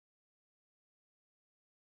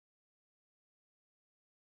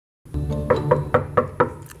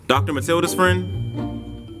Dr. Matilda's friend?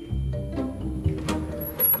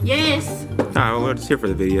 Yes. Alright, well, we're just here for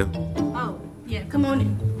the video. Oh, yeah, come on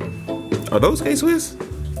in. Are those K-Swiss?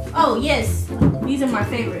 Oh, yes. These are my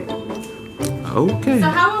favorite. Okay. So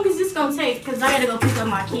how long is this gonna take? Because I gotta go pick up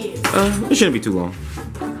my kids. It shouldn't be too long.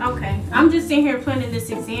 Okay. I'm just in here planning this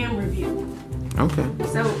exam review. Okay.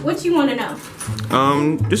 So what you want to know?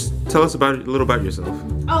 Just tell us a little about yourself.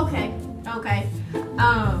 Okay.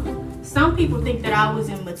 Some people think that I was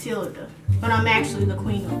in Matilda, but I'm actually the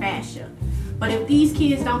queen of fascia. But if these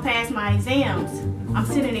kids don't pass my exams, I'm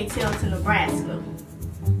sending their tail to Nebraska.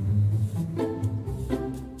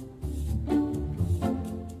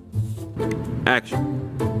 Action.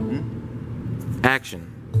 Action.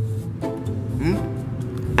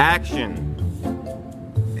 Action.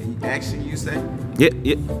 Action, you say?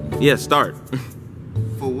 Yeah, start.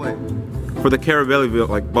 For what? For the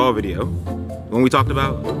Carabelli ball video. When we talked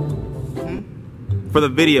about? For the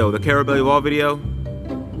video, the Carabelli ball video.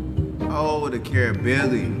 Oh, the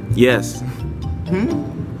Carabelli. Yes.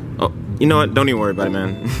 Oh, you know what? Don't even worry about it,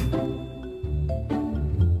 man.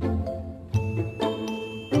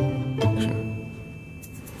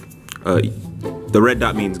 The red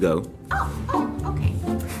dot means go.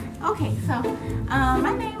 Okay, so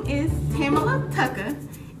my name is Tamala Tucker,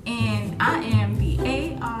 and I am the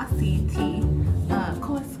ARCT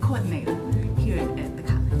course coordinator here at the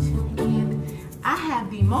college. And I have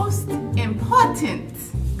the most important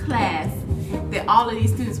class that all of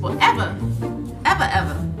these students will ever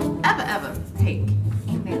take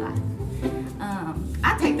in their life.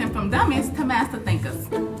 I take them from dummies to master thinkers.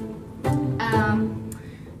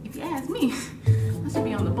 If you ask me, I should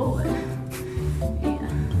be on the board. Yeah.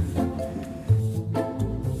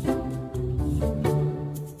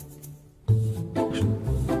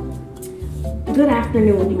 Good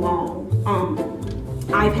afternoon, you all.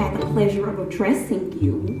 I've had the pleasure of addressing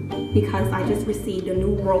you because I just received a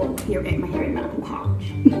new role here at Meharry Medical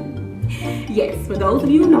College. Yes, for those of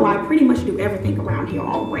you who know, I pretty much do everything around here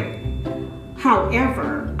already.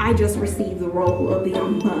 However, I just received the role of the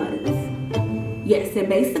buzz. Yes, and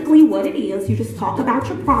basically what it is, you just talk about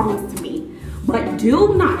your problems to me, but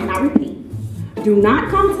do not, and I repeat, do not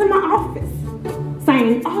come to my office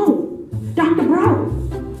saying, oh, Dr. Bro,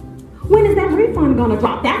 when is that refund gonna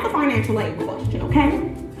drop? That's a financial aid question, okay?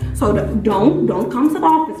 So don't come to the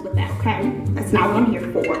office with that, okay? That's not what I'm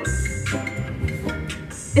here for.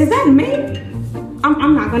 Is that me?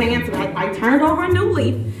 I'm not gonna answer that. I turned over a new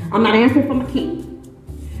leaf. I'm not answering for my kid.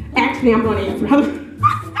 Actually, I'm gonna answer.